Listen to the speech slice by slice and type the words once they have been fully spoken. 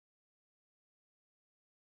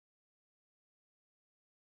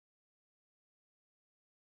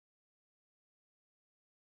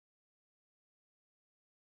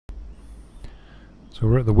So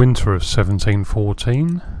we're at the winter of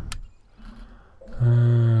 1714.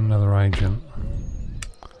 Another agent.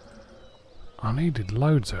 I needed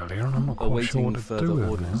loads earlier and I'm not quite sure what to do with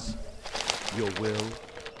orders. Your will.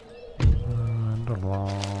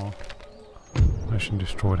 Nation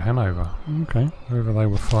destroyed Hanover. Okay, whoever they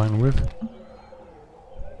were fighting with.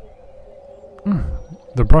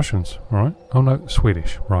 The Prussians, right? Oh no,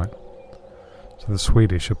 Swedish, right. So the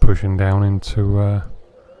Swedish are pushing down into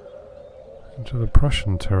the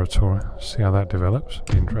Prussian territory. See how that develops.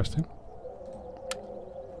 Be interesting.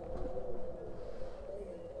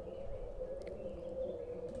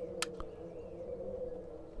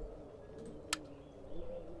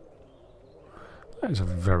 That is a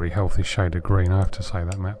very healthy shade of green, I have to say,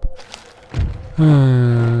 that map.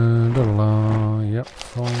 Yep,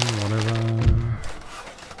 fine, whatever.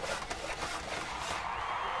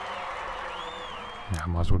 Yeah, I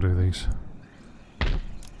might as well do these.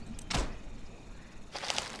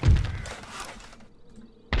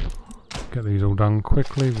 Get these all done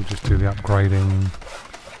quickly. We'll just do the upgrading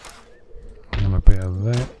and a bit of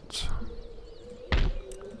that.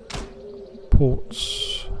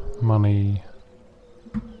 Ports, money,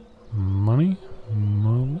 marvellous.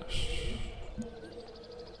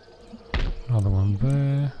 Another one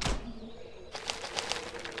there.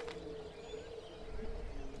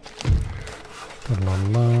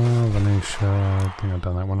 Venetia. I think I've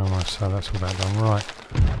done that one, haven't I? So that's all that done. Right.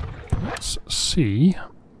 Let's see.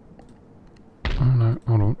 Oh no,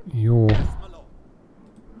 hold on. You're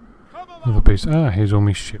the beast. Ah, here's all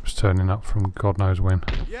my ships turning up from God knows when.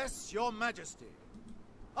 Yes, Your Majesty.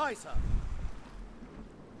 Aye, sir.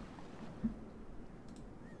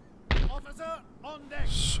 Officer on deck.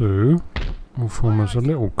 So, we'll form as a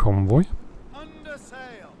little convoy. Under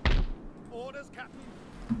sail. Orders, Captain.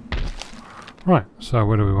 Right, so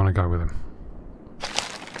where do we want to go with them?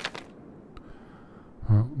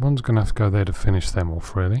 Well, one's going to have to go there to finish them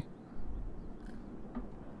off, really.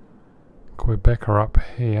 Quebec are up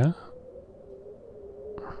here.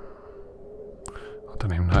 I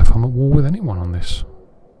don't even know if I'm at war with anyone on this.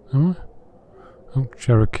 Am I? Oh,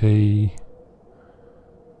 Cherokee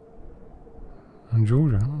and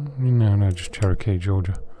Georgia. No, just Cherokee,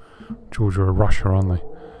 Georgia. Georgia are Russia, aren't they?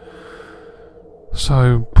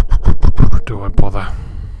 So, do I bother?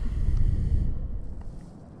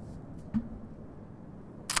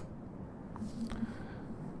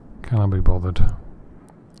 Can I be bothered?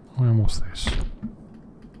 What's this?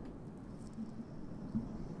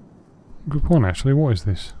 Good point, actually. What is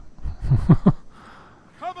this?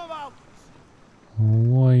 Come about.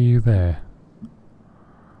 Why are you there?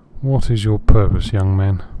 What is your purpose, young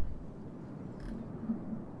man?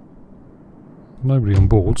 Nobody on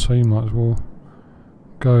board, so you might as well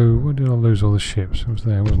go. Where did I lose all the ships? It was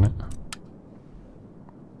there, wasn't it?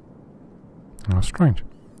 Oh, strange.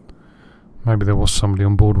 Maybe there was somebody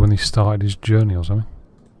on board when he started his journey or something.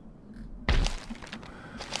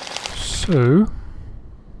 So,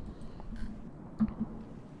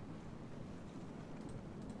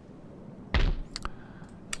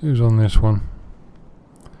 who's on this one?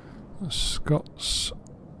 The Scots,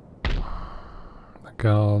 the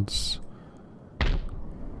Guards.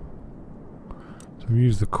 So we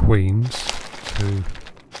use the Queens to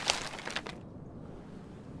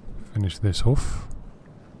finish this off.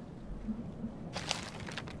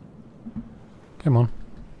 Come on.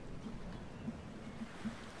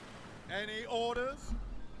 Any orders?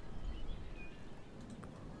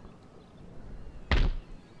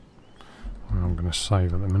 I'm going to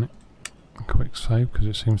save at the minute. A quick save because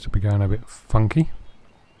it seems to be going a bit funky.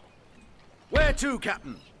 Where to,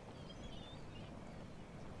 Captain?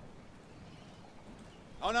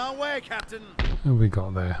 On our way, Captain. What have we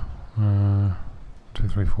got there? 2,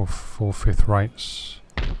 3, 4, 4/5 rates.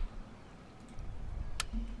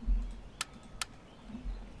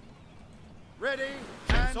 Ready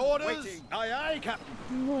and orders. Waiting. Aye, aye, Captain.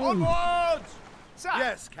 Onwards! Sir.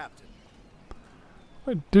 Yes, Captain.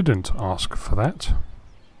 I didn't ask for that.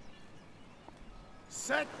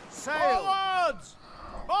 Set sail. Onwards!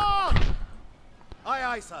 On! Aye,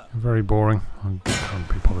 aye, sir. Very boring. I can't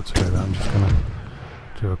be bothered to do that. I'm just going to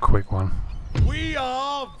do a quick one. We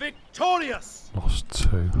are victorious. Lost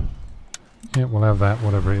 2. Yeah, we'll have that,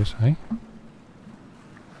 whatever it is, eh?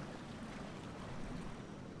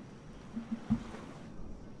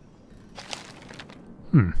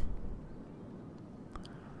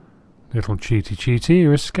 Little cheaty,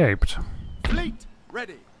 you escaped. Fleet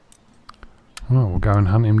ready. Oh, we'll go and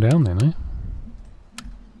hunt him down then, eh?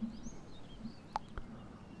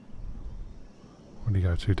 Where did he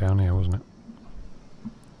go to? Down here, wasn't it?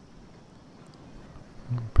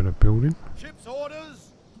 Bit of building. Ship's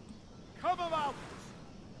orders. Come about.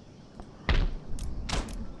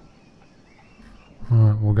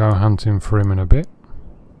 Alright, we'll go hunting for him in a bit.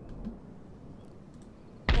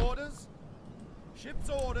 Orders. Ship's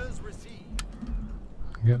orders received.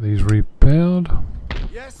 Get these repaired.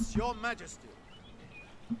 Yes, Your Majesty.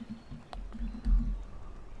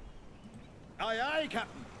 Aye, aye,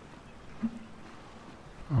 Captain.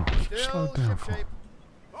 Oh, slow down for. Shipshape.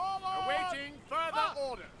 Awaiting further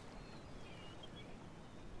orders.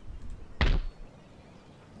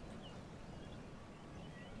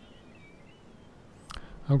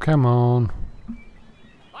 Oh, come on.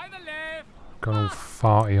 By the left. Got all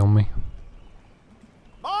farty on me.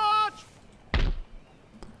 March!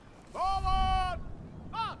 Forward!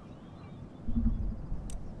 March!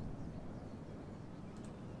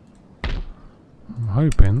 I'm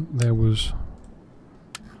hoping there was...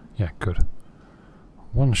 Yeah, good.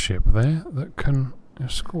 One ship there that can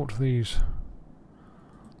escort these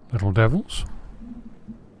little devils.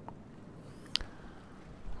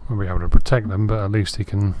 We'll be able to protect them, but at least he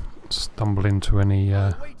can stumble into any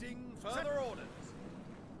Awaiting further orders.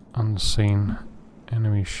 unseen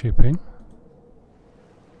enemy shipping.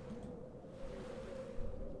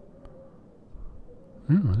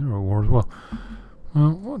 They're at war as well.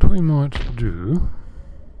 Well, what we might do...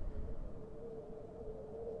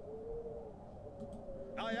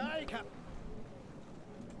 Aye, aye, Captain.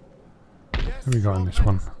 What have we got in this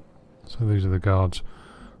one? So these are the guards.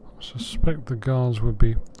 I suspect the guards would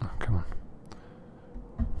be... Oh, come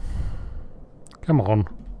on. Come on.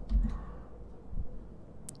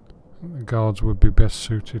 I think the guards would be best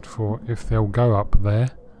suited for if they'll go up there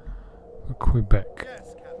for Quebec.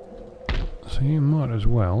 Yes, Captain. So you might as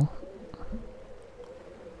well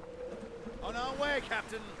On our way,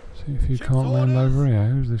 Captain. see if you Ship's can't land orders. over here.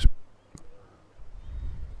 Who's this?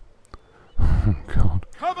 Oh God.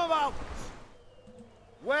 Come about.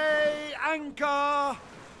 Weigh anchor.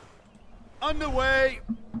 Underway.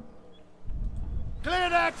 Clear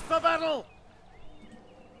decks for battle.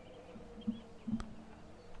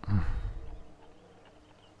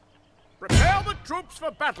 Prepare the troops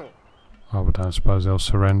for battle. I don't suppose they'll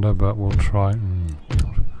surrender, but we'll try.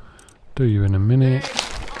 God. Do you in a minute.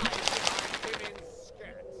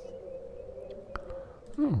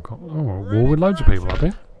 Oh, got a war with loads of people up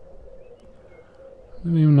here.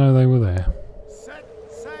 Didn't even know they were there. Set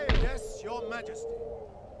sail. Yes, Your Majesty.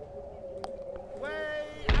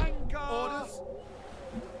 Weigh anchor. Orders.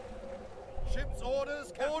 Ship's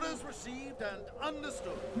orders. Orders received and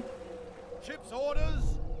understood. Ship's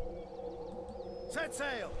orders. Set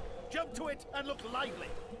sail. Jump to it and look lively.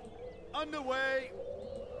 Underway.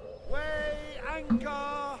 Weigh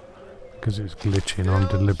anchor. Because it's glitching, Still I'm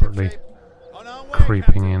deliberately shipshape. On our way,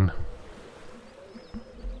 creeping Captain. in.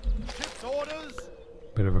 Ship's orders.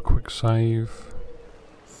 Bit of a quick save.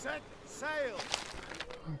 Set sail.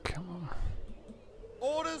 Oh, come on.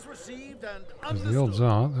 Orders received and Because understood. the odds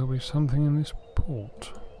are there'll be something in this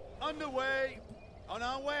port. Underway. On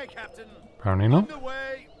our way, Captain. Apparently not.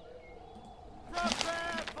 Underway.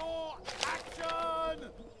 Prepare for action.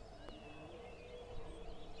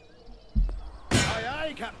 Aye,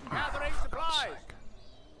 aye, Captain. Gathering supplies.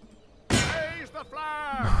 Raise the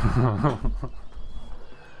flag.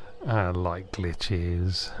 I like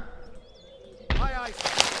glitches. Aye, aye,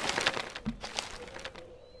 sir.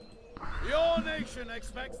 Your nation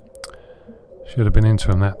expects. Should have been into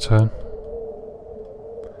him that turn.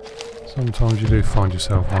 Sometimes you do find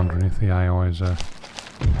yourself wondering if the AI is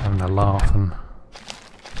having a laugh and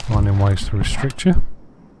finding ways to restrict you.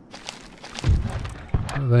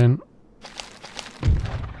 But then,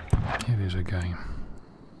 it is a game.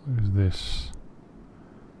 What is this?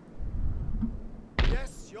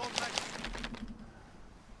 Yes, Your Majesty.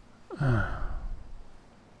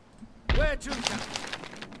 Where to,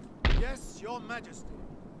 Captain? Yes, Your Majesty.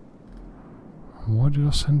 Why did I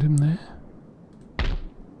send him there?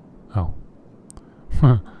 Oh.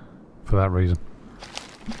 For that reason.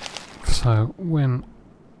 So, when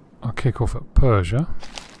I kick off at Persia...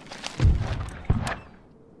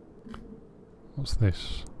 What's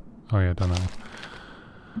this? Oh yeah, done that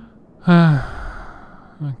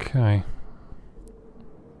one. Okay.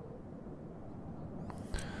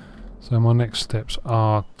 So my next steps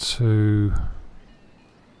are to...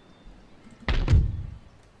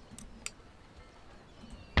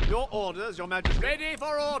 Your orders, Your Majesty. Ready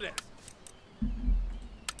for orders.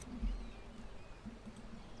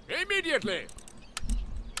 Immediately.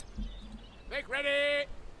 Make ready.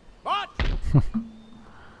 March.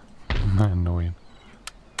 Annoying.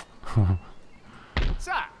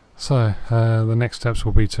 Sir. So, the next steps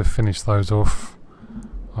will be to finish those off.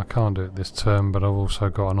 I can't do it this term, but I've also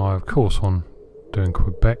got an eye, of course, on doing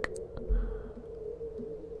Quebec.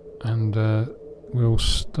 And we'll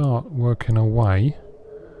start working our way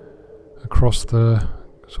across the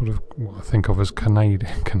sort of what I think of as Canada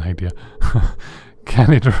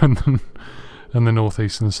and the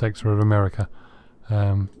northeastern sector of America.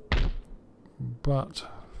 But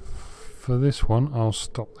for this one, I'll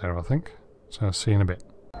stop there, I think. So I'll see you in a bit.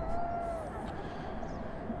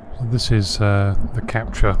 So this is the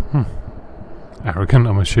capture. Arrogant,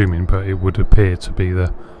 I'm assuming, but it would appear to be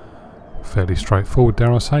the fairly straightforward,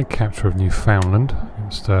 dare I say, capture of Newfoundland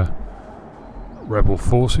against rebel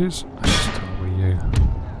forces. Let's start with you.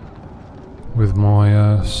 With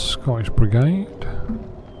my Scottish Brigade.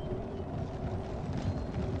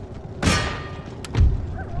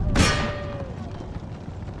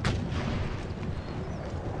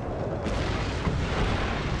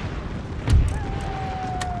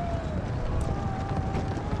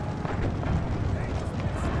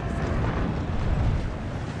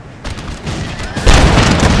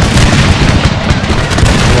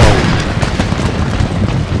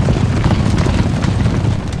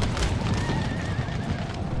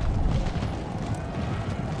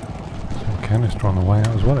 Canister on the way out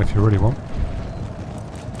as well if you really want.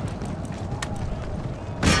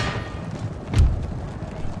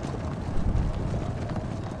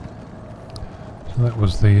 So that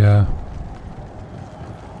was the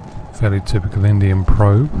fairly typical Indian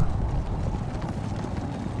probe.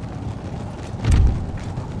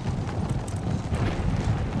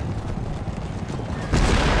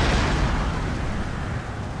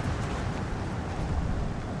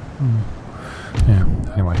 Yeah,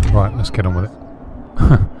 anyway, right, let's get on with it.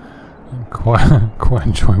 quite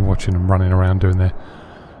enjoy watching them running around doing their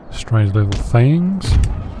strange little things. It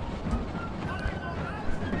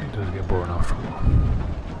does get boring after a while.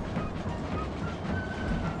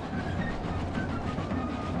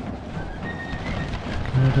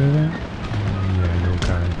 Can I do that? Yeah, you'll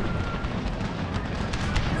go.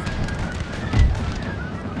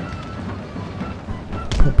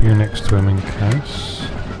 Pop you next to him in case.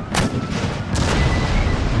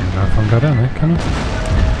 I can't go down there, can I?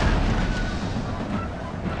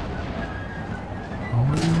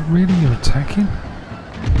 Oh, really? You're attacking?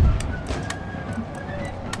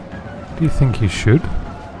 Do you think you should?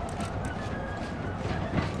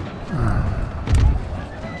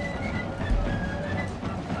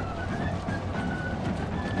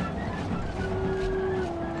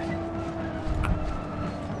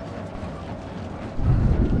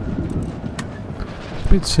 It's a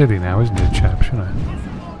bit silly now, isn't it, chaps, you know?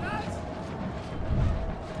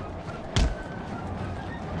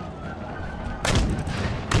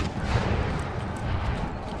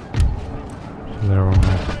 They're on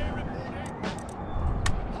there.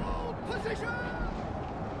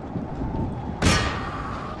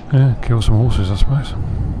 Yeah, kill some horses, I suppose.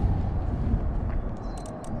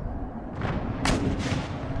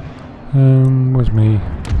 Where's me?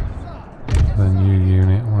 The new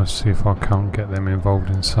unit. I want to see if I can't get them involved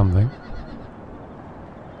in something.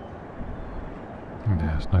 Yeah,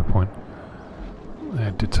 there's no point.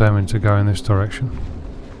 They're determined to go in this direction.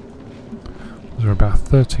 There were about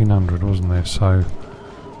 1,300, wasn't there? So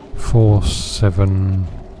 4, 7.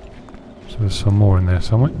 So there's some more in there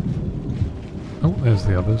somewhere. Oh, there's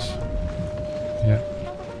the others. Yeah.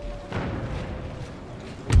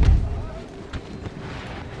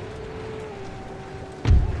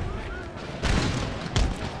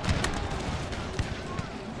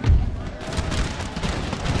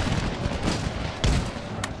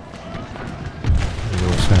 They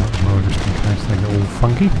all set out more just in case they get all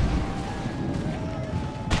funky.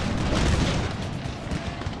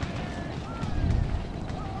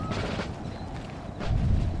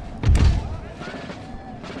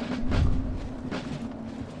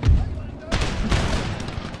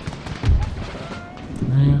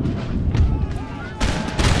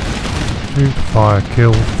 Shoot, fire,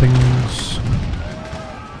 kill things.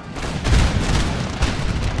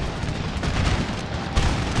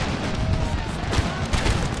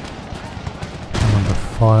 I'm under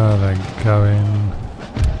fire, they're going.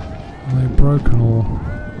 Are they broken or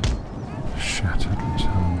shattered? Let's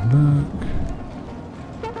have a look.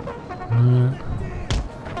 No.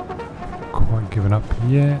 Quite given up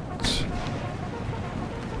yet.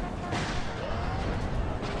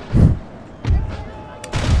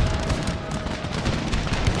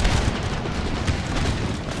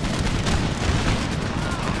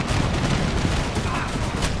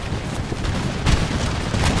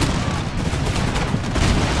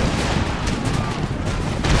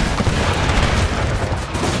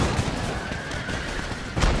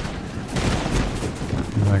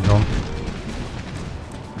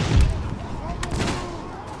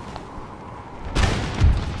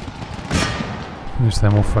 Finish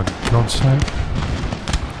them off for God's sake.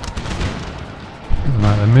 Get them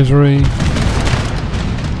out of their misery.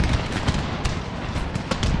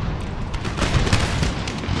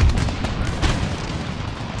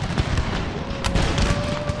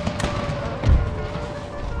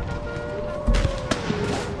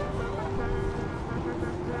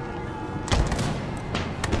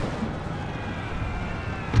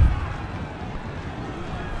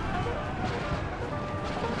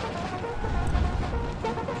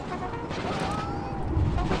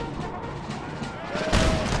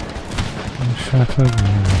 Shattered,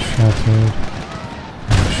 and shattered,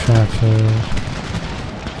 and shattered,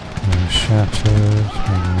 and shattered,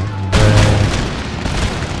 and there.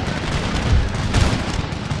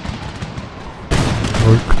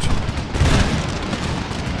 Brooked.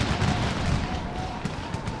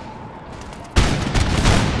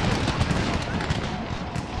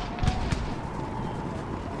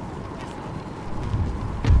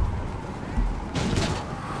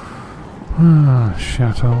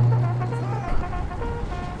 Shattered.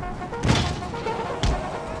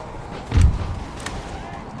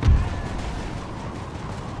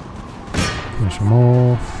 Finish them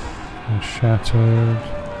off. They're shattered.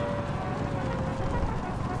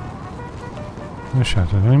 They're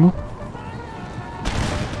shattered anymore?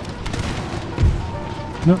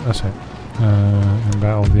 No, that's it. In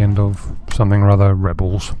battle, the end of something or other,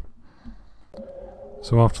 rebels.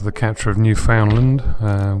 So after the capture of Newfoundland,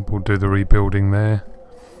 we'll do the rebuilding there.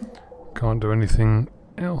 Can't do anything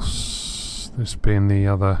else. This being the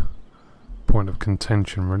other point of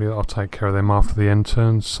contention, really. I'll take care of them after the end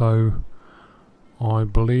turn, so I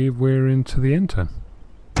believe we're into the end turn.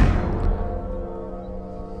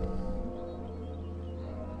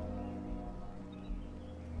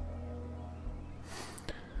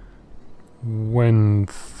 When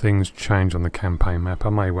things change on the campaign map, I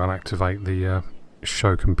may well activate the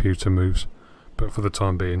show computer moves, but for the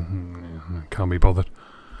time being, can't be bothered.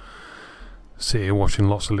 Sit here watching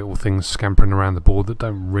lots of little things scampering around the board that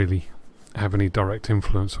don't really have any direct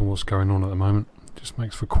influence on what's going on at the moment. Just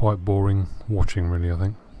makes for quite boring watching, really, I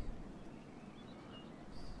think.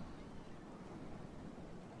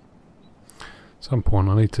 At some point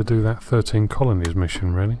I need to do that 13 colonies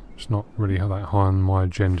mission, really. It's not really that high on my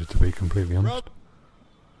agenda, to be completely honest.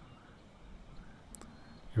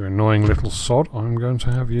 You annoying little sod, I'm going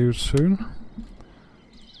to have you soon.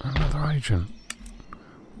 Another agent.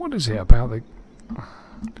 What is it about the...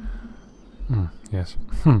 yes.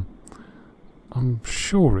 I'm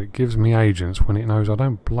sure it gives me agents when it knows I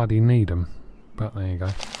don't bloody need them. But there you go.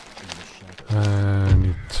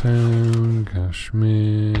 New town,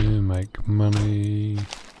 Kashmir, make money.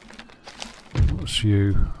 What's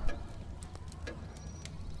you?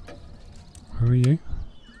 Who are you?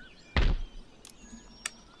 I've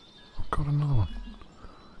got another one.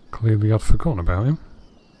 Clearly I'd forgotten about him.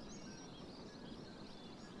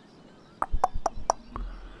 I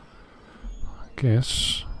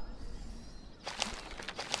guess.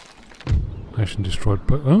 Nation destroyed,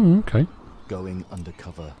 but oh, okay. Going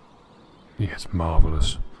undercover. Yes,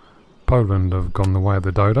 marvellous. Poland have gone the way of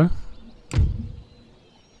the dodo.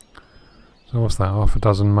 So what's that? Half a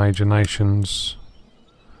dozen major nations.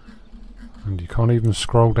 And you can't even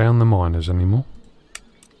scroll down the minors anymore.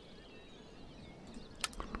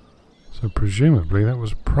 So presumably that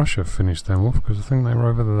was Prussia finished them off, because I think they were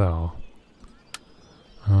over there.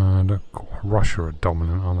 And Russia are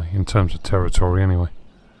dominant, aren't they? In terms of territory anyway.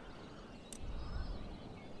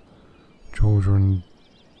 Georgia and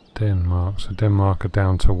Denmark. So Denmark are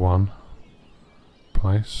down to 1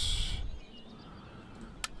 place.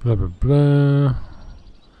 Blah blah blah.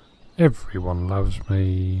 Everyone loves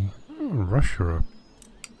me. Russia are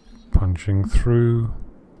punching through.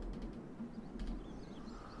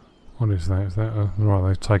 What is that? Is that right?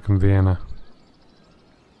 They've taken Vienna.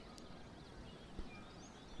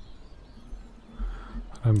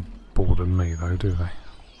 They don't bother me though, do they?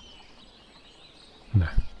 No.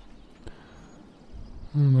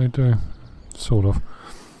 They do, sort of.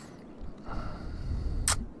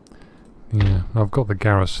 Yeah, I've got the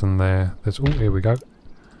garrison there. There's oh, here we go.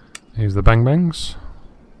 Here's the bang bangs.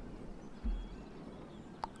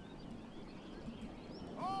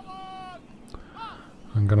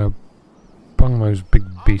 I'm gonna bung those big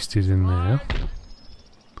beasties in there.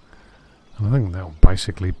 And I think that'll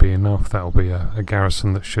basically be enough. That'll be a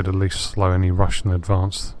garrison that should at least slow any Russian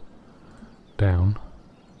advance down.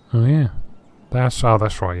 Oh yeah. That's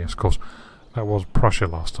right, yes, of course. That was Prussia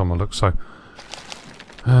last time I looked, so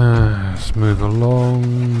let's move along.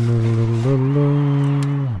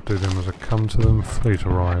 I'll do them as I come to them. Fleet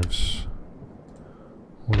arrives.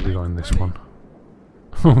 What have we got in this one?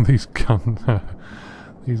 Oh, these guns.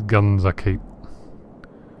 These guns I keep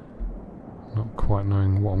not quite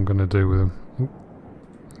knowing what I'm going to do with them. Ooh.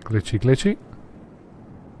 Glitchy, glitchy.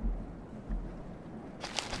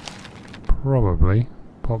 Probably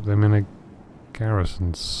pop them in a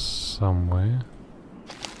garrison somewhere.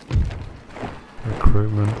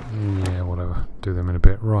 Recruitment, yeah, whatever. Do them in a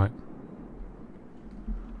bit. Right.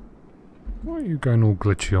 Why are you going all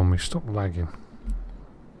glitchy on me? Stop lagging.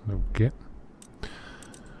 Little git.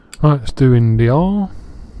 Right, let's do India.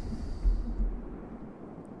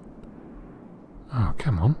 Oh,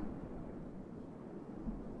 come on.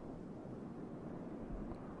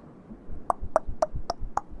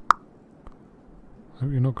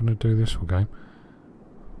 Hope you're not going to do this all game.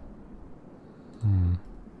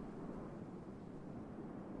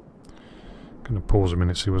 Going to pause a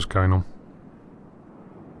minute, see what's going on.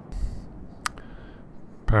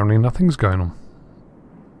 Apparently nothing's going on.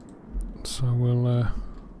 So we'll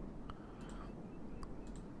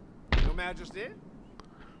Your Majesty?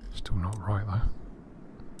 still not right though.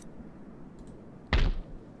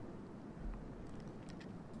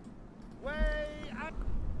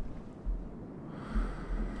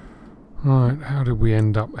 Right, how did we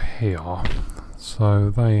end up here?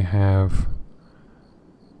 So they have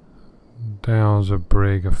Dow's a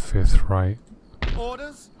brig, a 5th rate.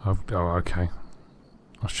 Orders? Oh, okay.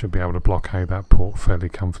 I should be able to blockade that port fairly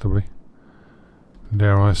comfortably,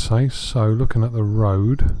 dare I say. So looking at the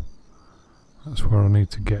road, that's where I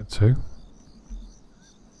need to get to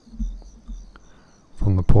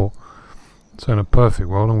from the port. So in a perfect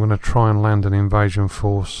world I'm going to try and land an invasion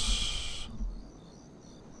force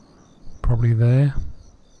probably there.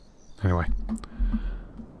 Anyway,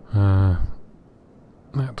 that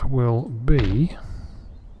will be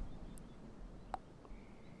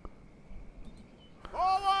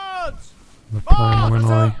Forwards! the plan when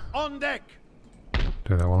I on deck.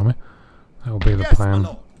 do that while I'm here. That will be the Yes, plan my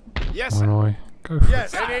lord. Yes, when sir. I go for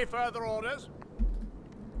Yes. it. Any further orders?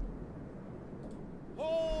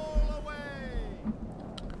 Haul away.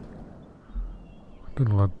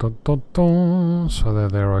 So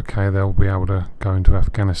they're okay. They'll be able to go into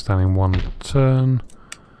Afghanistan in one turn.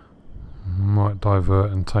 Might divert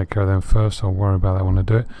and take care of them first. I'll worry about that when I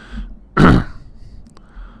do it. Not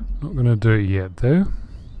going to do it yet though.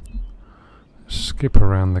 Skip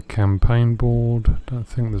around the campaign board. Don't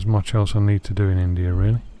think there's much else I need to do in India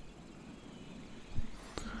really.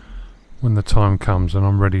 When the time comes and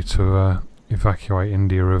I'm ready to evacuate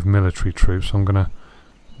India of military troops, I'm going to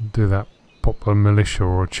do that. Pop a militia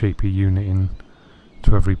or a cheapy unit in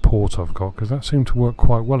to every port I've got, because that seemed to work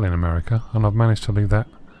quite well in America, and I've managed to leave that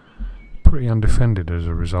pretty undefended as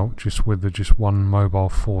a result, just with the one mobile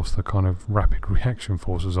force, the kind of rapid reaction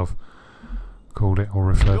force as I've called it or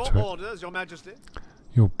referred to it. Your orders, Your Majesty.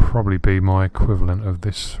 You'll probably be my equivalent of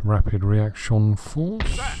this rapid reaction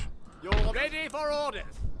force. Sir, you're ready for orders.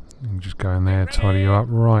 You can just go in there, tidy you up.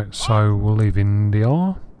 Right, so we'll leave India,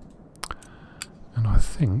 and I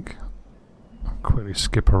think I'll quickly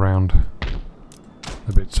skip around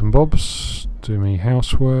the bits and bobs, do me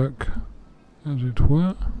housework, as it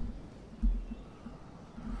were.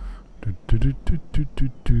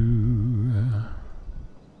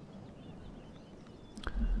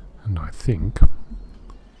 And I think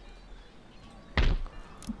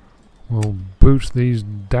we'll boot these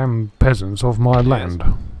damn peasants off my land.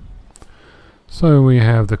 So we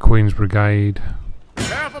have the Queen's Brigade.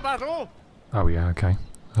 Prepare for battle. Oh yeah, okay.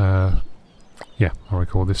 Yeah, I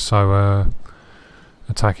recall this. So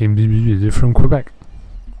attacking from Quebec.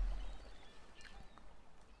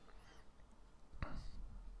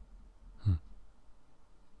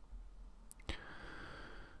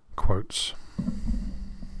 Quotes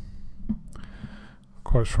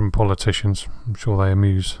from politicians. I'm sure they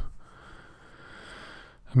amuse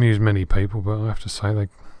many people, but I have to say they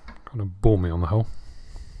kind of bore me on the whole.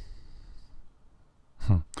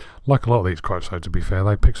 Like a lot of these quotes though, to be fair,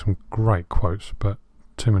 they pick some great quotes, but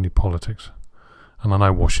too many politics. And I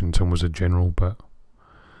know Washington was a general, but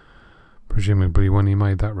presumably when he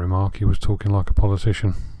made that remark he was talking like a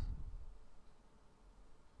politician.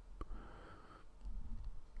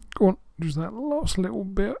 Go on, just that last little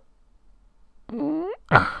bit.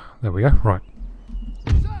 There we go, right.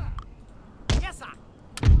 Yes, sir.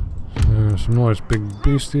 So, some nice big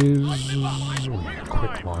beasties.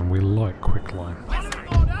 Quick line, we like quick line.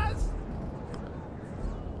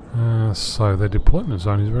 So their deployment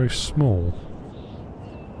zone is very small.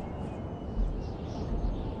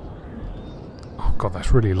 Oh god,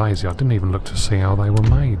 that's really lazy. I didn't even look to see how they were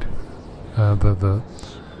made. The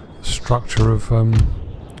structure of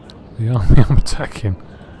the army I'm attacking.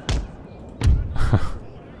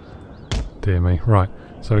 Dear me. Right,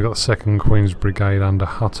 So we've got the 2nd Queen's Brigade under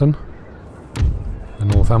Hutton. The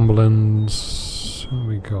Northumberlands. What have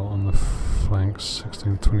we got on the flanks?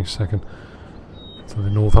 16th, 22nd. So the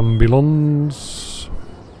Northumberlands.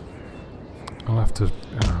 I'll have to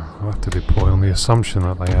deploy on the assumption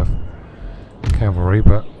that they have cavalry,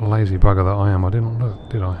 but lazy bugger that I am, I didn't look,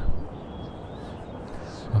 did I?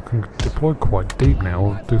 I can deploy quite deep now.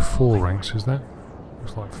 I'll do 4 ranks, is that?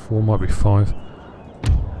 Looks like 4, might be 5.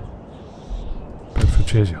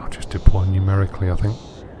 Bedfordshire's, I'll just deploy numerically, I think.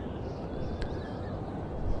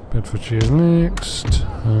 Bedfordshire's next.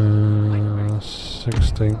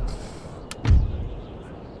 16th.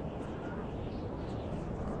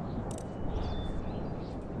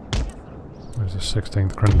 Where's the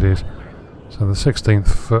 16th Grenadiers? So the 16th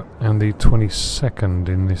Foot and the 22nd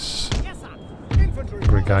in this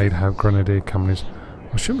brigade have Grenadier companies.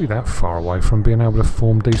 I shouldn't be that far away from being able to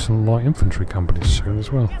form decent light infantry companies soon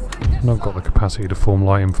as well. And I've got the capacity to form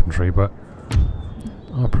light infantry, but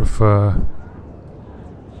I prefer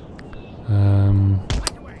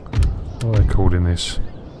what are they called in this?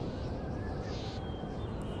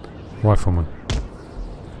 Riflemen.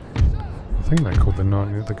 I think they're called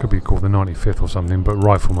they could be called the 95th or something, but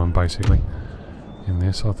riflemen basically in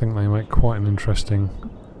this. I think they make quite an interesting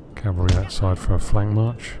cavalry that side for a flank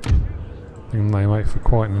march. I think they make for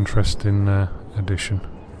quite an interesting addition.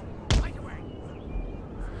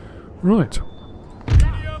 Right.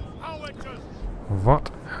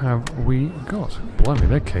 What have we got? Blimey,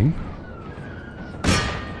 they're keen.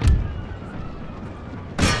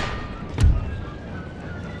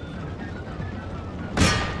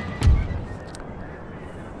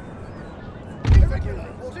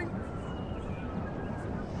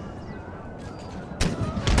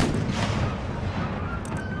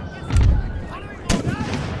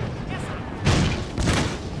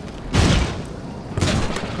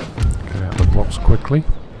 Quickly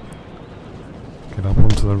get up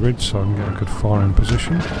onto the ridge so I can get a good firing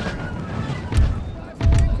position.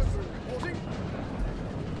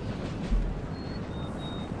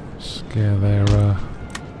 Scare their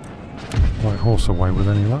white horse away with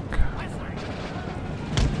any luck.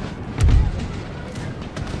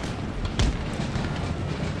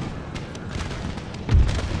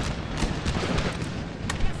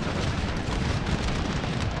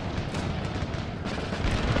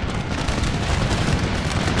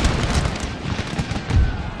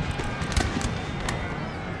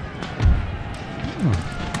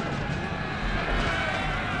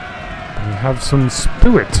 Have some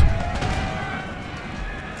spirit,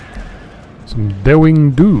 some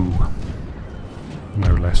doing do,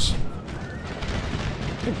 no less.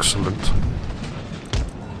 Excellent.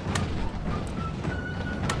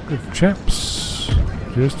 Good chaps.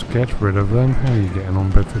 Just get rid of them. How are you getting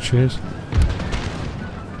on, Bedfordshire's?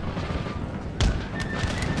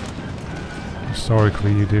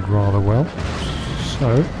 Historically you did rather well,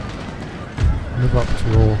 so live up to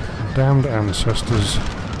your damned ancestors'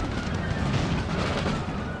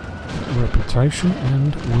 reputation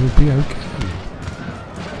and we'll be okay.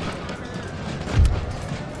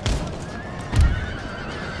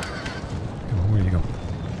 Come on, where you go?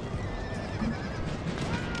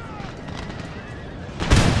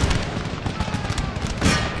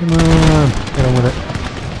 Come on, get on with it.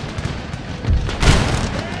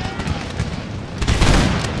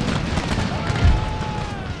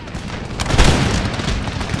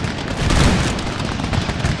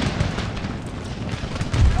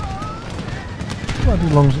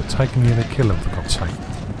 How long has it taken you to kill them, for God's sake?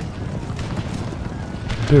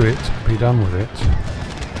 Do it, be done with it.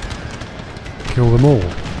 Kill them all.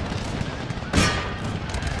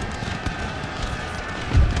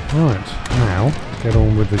 Right, now, get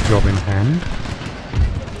on with the job in hand.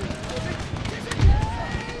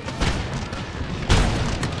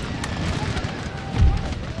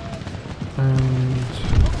 And...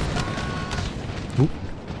 oop.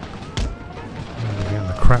 We're getting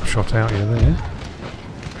the crap shot out of you there.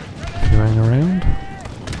 Hang around.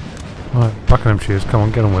 Right, Buckinghamshire, come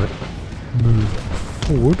on, get on with it. Move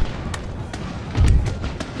forward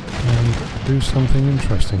and do something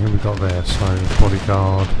interesting. Who we got there? So,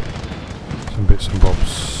 bodyguard, some bits and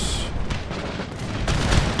bobs.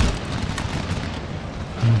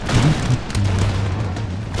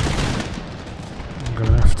 I'm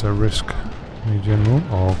going to have to risk the general,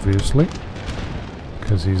 obviously,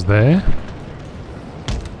 because he's there.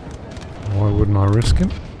 Why wouldn't I risk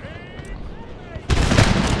him?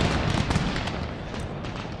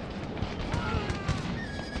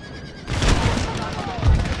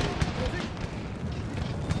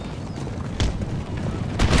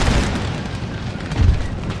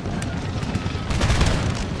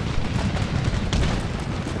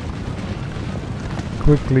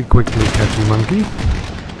 Quickly, quickly, catchy monkey.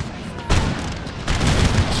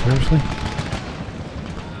 Seriously?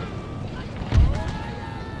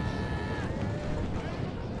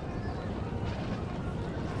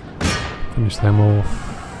 Finish them off.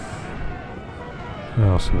 What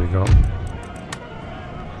else have we got?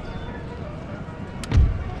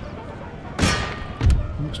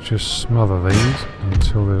 Let's just smother these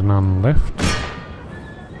until there's none left.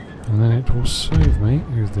 And then it will save me.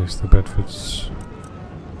 Who's this? The Bedfords.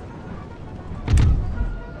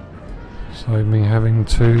 Save me having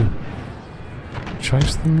to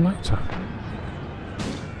chase them later.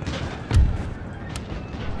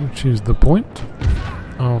 Which is the point,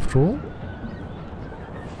 after all.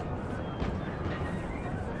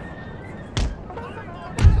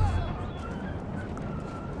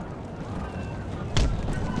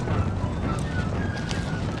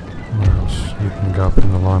 Where else? You can go up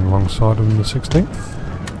in the line alongside of them, the 16th.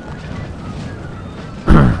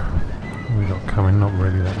 We got coming, not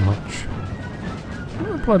really that much. How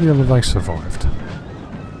the bloody hell have they survived?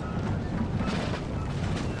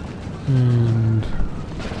 And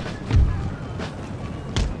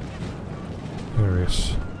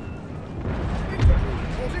various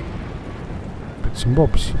bits and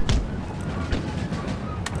bobs.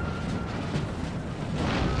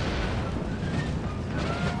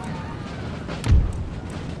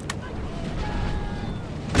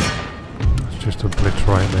 Let's just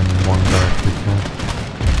obliterate them in one go if we can.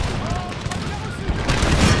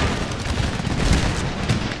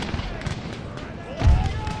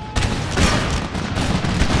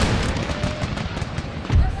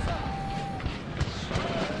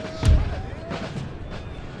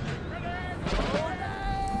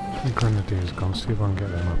 Grenadiers gone, see if I can get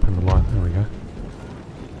them up in the line. There we go.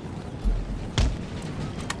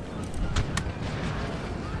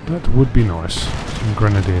 That would be nice. Some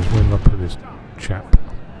grenadiers. Where did I put this chap?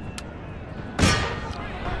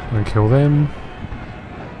 And kill them.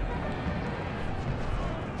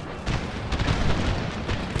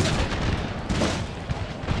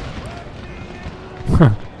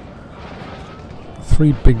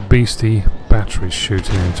 Three big beastie batteries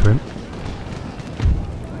shooting into him.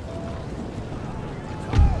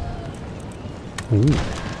 Ooh.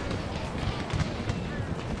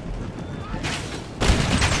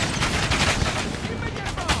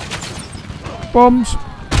 Bombs!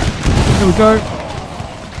 There we go.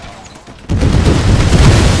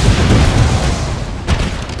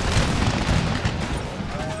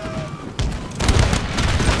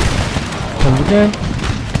 Bombs again.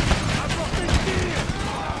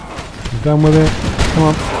 I'm done with it. Come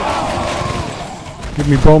on. Give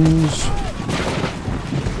me bombs.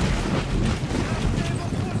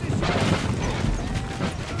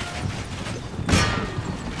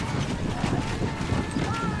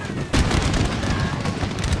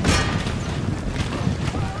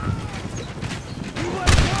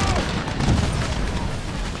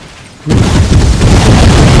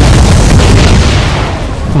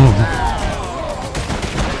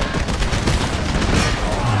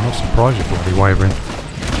 You're bloody wavering.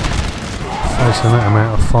 Facing that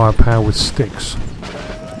amount of firepower with sticks.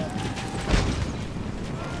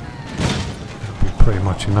 That'd be pretty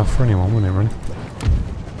much enough for anyone, wouldn't it, really?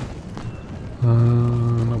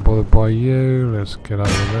 Not bothered by you. Let's get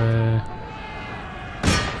over there.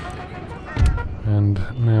 And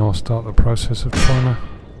now I'll start the process of trying to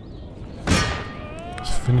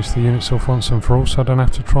just finish the units off once and for all, so I don't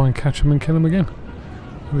have to try and catch them and kill them again.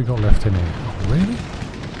 What have we got left in here? Oh, really?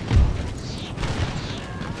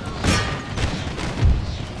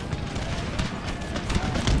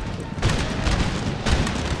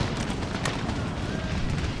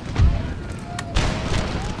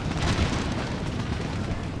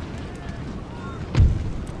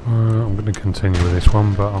 I'm going to continue with this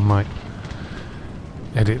one, but I might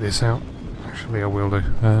edit this out. Actually, I will do.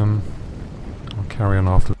 I'll carry on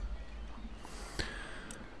after.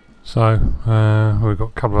 So, we've got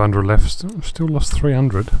a couple of hundred left. Still lost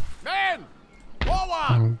 300. Men! Forward!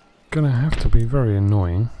 I'm going to have to be very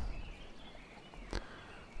annoying.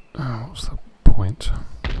 Oh, what's the point?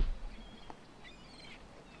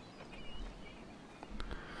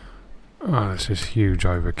 Oh, this is huge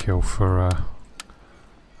overkill for a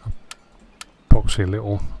boxy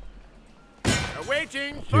little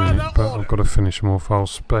unit, but I've got to finish them off. I'll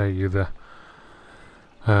spare you the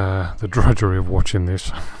drudgery of watching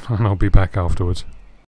this, and I'll be back afterwards.